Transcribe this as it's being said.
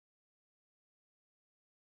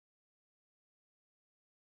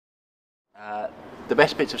The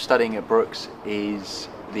best bits of studying at Brookes is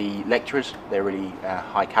the lecturers. They're really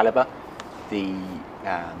high calibre. The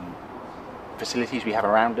facilities we have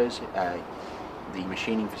around us, the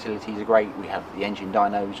machining facilities are great. We have the engine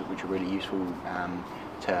dynos, which are really useful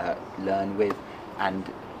to learn with, and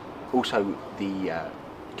also the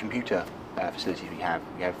computer facilities we have.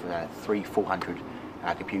 We have 400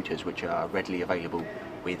 computers which are readily available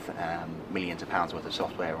with millions of pounds worth of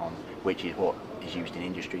software on, which is what is used in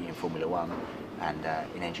industry, in Formula One, and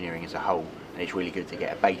in engineering as a whole. And it's really good to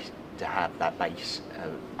get a base, to have that base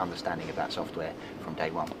understanding of that software from day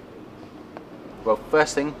one. Well,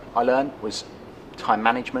 first thing I learned was time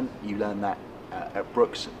management. You learn that at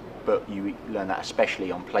Brookes, but you learn that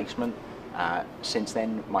especially on placement. Since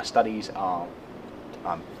then, my studies are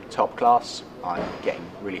top class. I'm getting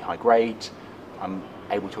really high grades. I'm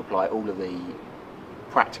able to apply all of the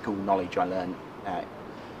practical knowledge I learned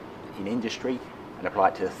in industry and apply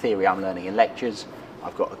it to the theory I'm learning in lectures.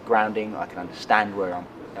 I've got a grounding. I can understand where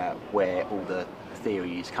all the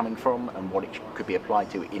theory is coming from and what it could be applied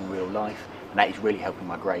to in real life, and that is really helping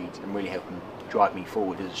my grades and really helping drive me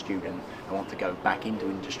forward as a student. I want to go back into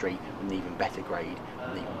industry with an even better grade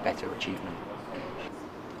and even better achievement.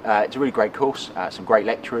 It's a really great course, some great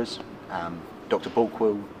lecturers. Dr.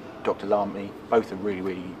 Balkwill, Dr. Lamy, both are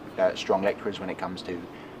really strong lecturers when it comes to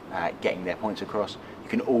getting their points across. You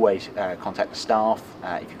can always contact the staff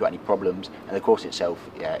if you've got any problems, and the course itself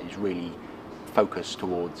is really focused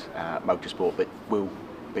towards motorsport,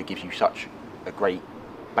 but gives you such a great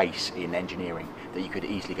base in engineering that you could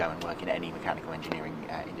easily go and work in any mechanical engineering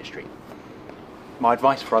industry. My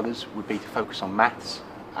advice for others would be to focus on maths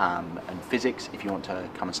and physics if you want to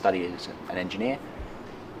come and study as an engineer.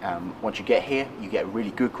 Once you get here, you get a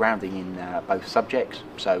really good grounding in both subjects,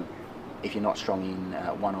 so if you're not strong in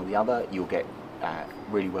one or the other, you'll get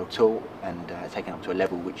really well taught and taken up to a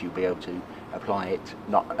level which you'll be able to apply it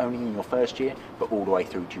not only in your first year, but all the way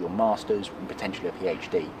through to your Masters and potentially a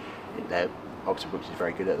PhD. Oxford Brookes is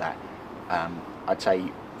very good at that. I'd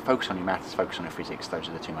say focus on your maths, focus on your physics. Those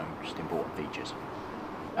are the two most important features.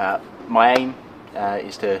 My aim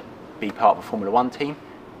is to be part of a Formula One team,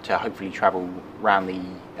 to hopefully travel around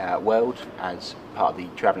the world as part of the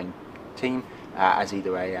travelling team, as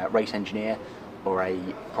either a race engineer or a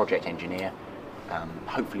project engineer,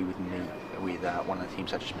 hopefully with one of the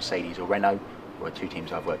teams such as Mercedes or Renault, or two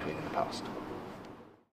teams I've worked with in the past.